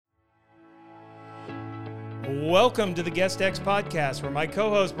Welcome to the Guest X podcast, where my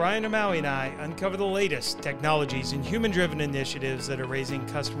co-host Brian Amaui and I uncover the latest technologies and human-driven initiatives that are raising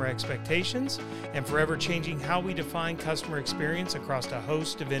customer expectations and forever changing how we define customer experience across a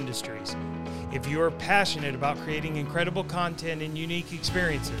host of industries. If you are passionate about creating incredible content and unique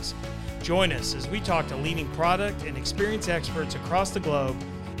experiences, join us as we talk to leading product and experience experts across the globe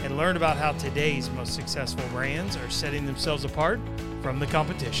and learn about how today's most successful brands are setting themselves apart from the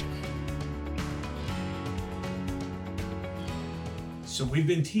competition. So we've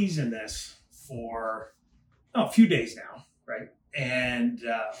been teasing this for a few days now, right? And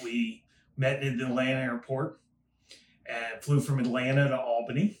we met in the Atlanta airport and flew from Atlanta to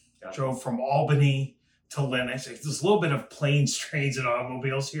Albany. Yeah. Drove from Albany to Lenox. There's a little bit of planes, trains, and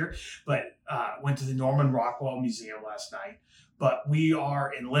automobiles here, but went to the Norman Rockwell Museum last night. But we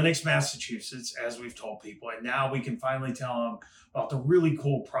are in Lenox, Massachusetts, as we've told people, and now we can finally tell them about the really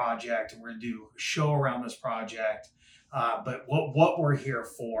cool project, and we're going to do a show around this project. But what we're here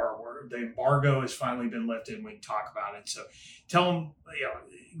for, the embargo has finally been lifted and we can talk about it. So tell them,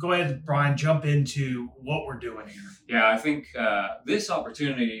 go ahead, Brian, jump into what we're doing here. Yeah, I think this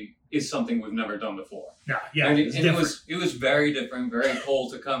opportunity is something we've never done before. Yeah, and it was very different, very cool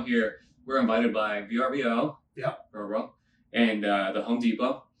to come here. We're invited by VRBO, Verbo, and the Home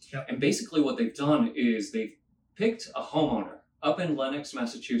Depot. Yep. And basically what they've done is they've picked a homeowner up in Lenox,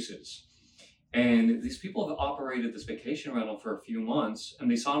 Massachusetts. And these people have operated this vacation rental for a few months,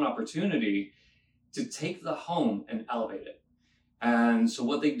 and they saw an opportunity to take the home and elevate it. And so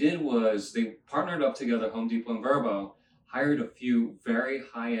what they did was they partnered up together, Home Depot and Verbo, hired a few very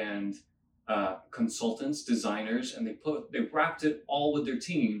high-end consultants, designers, and they wrapped it all with their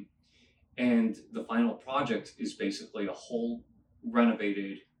team. And the final project is basically a whole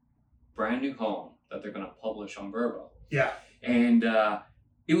renovated, brand new home that they're going to publish on Verbo. Yeah. And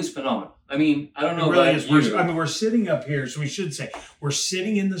it was phenomenal. I mean, I don't know. It really is. We're sitting up here, so we should say we're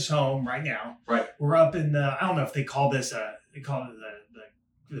sitting in this home right now. Right. We're up in the, I don't know if they call this they call it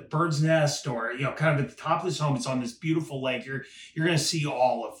the bird's nest, or kind of at the top of this home. It's on this beautiful lake. You're going to see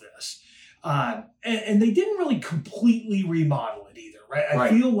all of this, and they didn't really completely remodel it either, right?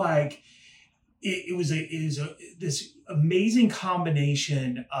 I feel like it was this amazing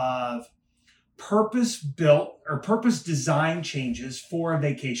combination of purpose-built or purpose-designed changes for a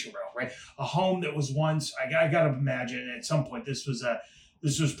vacation rental, right? A home that was once, I got to imagine at some point this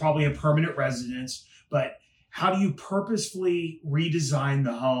was probably a permanent residence, but how do you purposefully redesign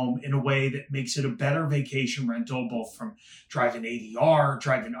the home in a way that makes it a better vacation rental, both from driving ADR,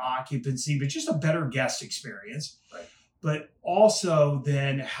 driving occupancy, but just a better guest experience. Right. But also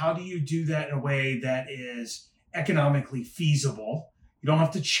then how do you do that in a way that is economically feasible? You don't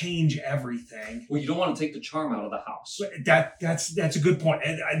have to change everything. Well, you don't want to take the charm out of the house. That's a good point.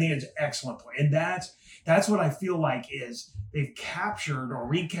 And I think it's an excellent point. And that's what I feel like is they've captured or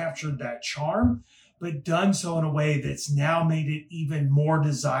recaptured that charm, but done so in a way that's now made it even more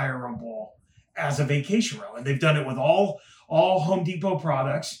desirable as a vacation rental. And they've done it with all Home Depot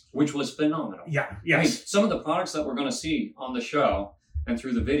products. Which was phenomenal. Yeah, yes. I mean, some of the products that we're going to see on the show and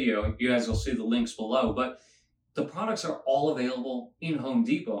through the video, you guys will see the links below, but the products are all available in Home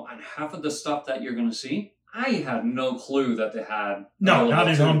Depot, and half of the stuff that you're going to see, I had no clue that they had. No, not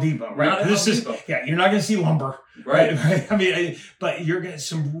at Home Depot, right? You're not going to see lumber, right? I mean, but you're going to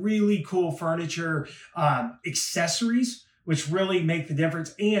some really cool furniture, accessories, which really make the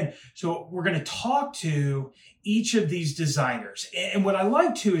difference. And so we're going to talk to each of these designers, and what I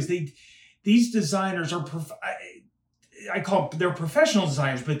like too is these designers are I call them, they're professional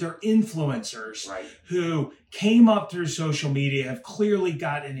designers, but they're influencers, right, who came up through social media, have clearly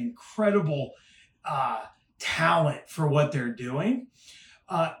got an incredible talent for what they're doing,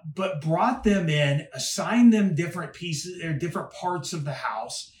 but brought them in, assigned them different pieces or different parts of the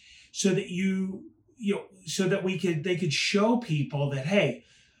house so that so that they could show people that, hey,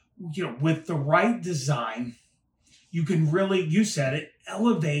 with the right design, you can really, you said it,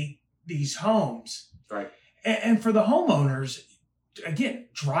 elevate these homes. Right. And for the homeowners, again,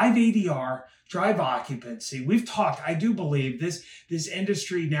 drive ADR, drive occupancy. We've talked, I do believe this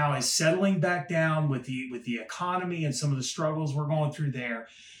industry now is settling back down with the economy and some of the struggles we're going through there.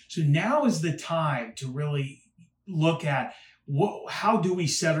 So now is the time to really look at how do we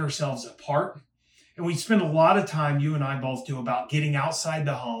set ourselves apart? And we spend a lot of time, you and I both do, about getting outside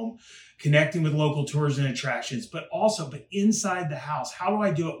the home, connecting with local tours and attractions, but inside the house, how do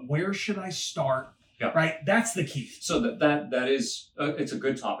I do it? Where should I start? Yeah. Right. That's the key. So that is, it's a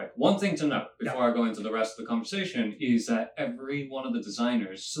good topic. One thing to note before I go into the rest of the conversation is that every one of the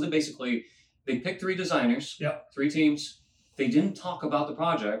designers, so they pick 3 designers, 3 teams. They didn't talk about the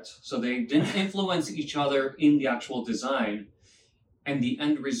project, so they didn't influence each other in the actual design. And the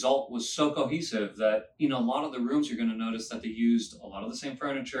end result was so cohesive that, a lot of the rooms, you're going to notice that they used a lot of the same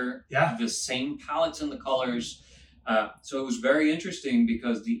furniture, the same palettes and the colors. So it was very interesting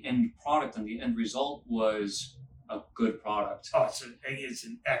because the end product and the end result was a good product. Oh, it's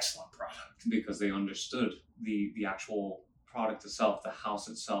an excellent product. Because they understood the actual product itself, the house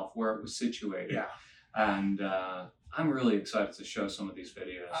itself, where it was situated. Yeah. And I'm really excited to show some of these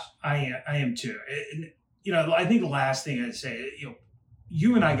videos. I am too. I think the last thing I'd say,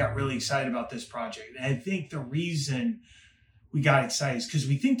 you and I got really excited about this project. And I think the reason we got excited is because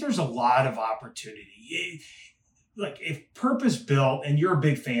we think there's a lot of opportunity. Like if purpose built, and you're a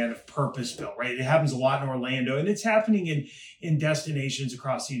big fan of purpose built, right? It happens a lot in Orlando, and it's happening in destinations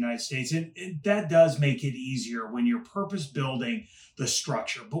across the United States. And that does make it easier when you're purpose building the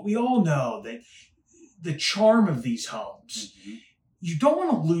structure. But we all know that the charm of these homes, you don't want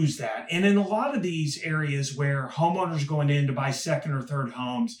to lose that. And in a lot of these areas where homeowners are going in to buy second or third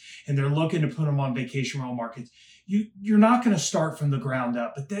homes and they're looking to put them on vacation rental markets, you're not going to start from the ground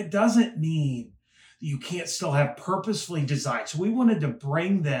up. But that doesn't mean you can't still have purposefully designed. So we wanted to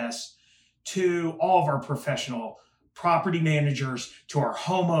bring this to all of our professional property managers, to our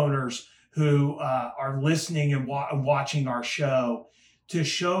homeowners who are listening and watching our show, to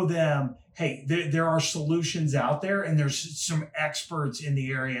show them, hey, there are solutions out there and there's some experts in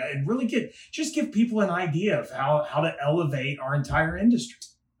the area, and really give people an idea of how to elevate our entire industry.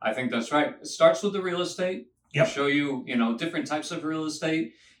 I think that's right. It starts with the real estate. Yep. We'll show you, different types of real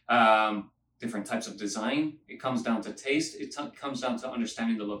estate, different types of design. It comes down to taste. It comes down to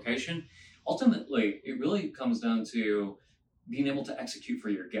understanding the location. Ultimately, it really comes down to being able to execute for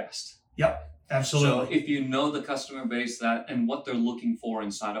your guest. Yep. Absolutely. So if you know the customer base and what they're looking for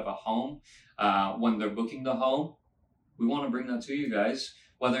inside of a home, when they're booking the home, we want to bring that to you guys.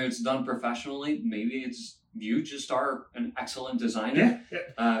 Whether it's done professionally, maybe it's you just are an excellent designer.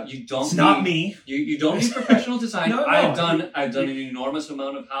 Yeah. It's not me. You don't need professional design. No. I've done an enormous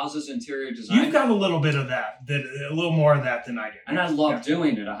amount of houses, interior design. You've got a little bit of that, a little more of that than I do. And I love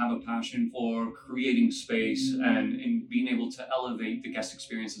doing it. I have a passion for creating space and being able to elevate the guest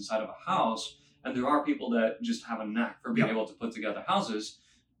experience inside of a house. And there are people that just have a knack for being able to put together houses.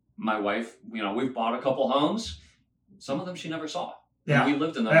 My wife, we've bought a couple homes. Some of them she never saw. Yeah. And we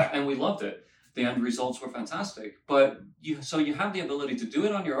lived in them and we loved it. The end results were fantastic. But you have the ability to do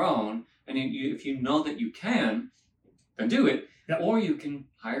it on your own. And if you know that you can, then do it. Yep. Or you can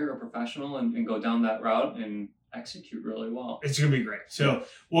hire a professional and go down that route and execute really well. It's going to be great. So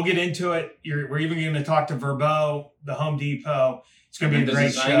we'll get into it. We're even going to talk to Vrbo, the Home Depot. It's going to be a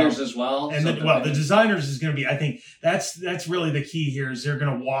great show. The designers as well. And the designers is going to be, I think that's really the key here, is they're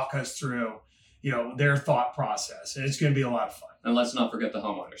going to walk us through, their thought process. And it's going to be a lot of fun. And let's not forget the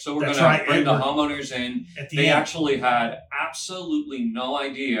homeowners. So we're going to bring the homeowners in. They actually had absolutely no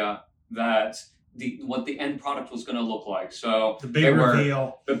idea that what the end product was going to look like. So the big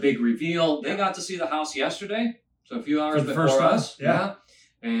reveal. They got to see the house yesterday. So a few hours before us. Yeah.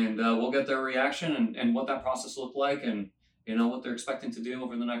 And we'll get their reaction and what that process looked like and what they're expecting to do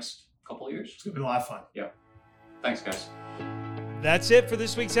over the next couple of years. It's going to be a lot of fun. Yeah. Thanks, guys. That's it for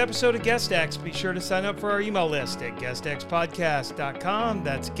this week's episode of GuestX. Be sure to sign up for our email list at guestxpodcast.com.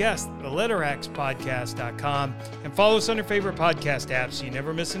 That's guest, the letter X, podcast.com. And follow us on your favorite podcast app so you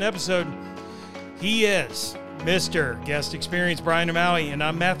never miss an episode. He is Mr. Guest Experience Brian O'Malley, and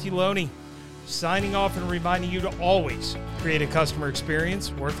I'm Matthew Loney, signing off and reminding you to always create a customer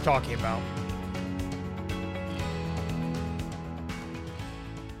experience worth talking about.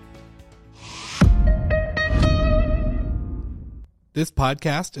 This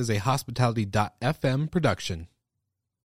podcast is a Hospitality.fm production.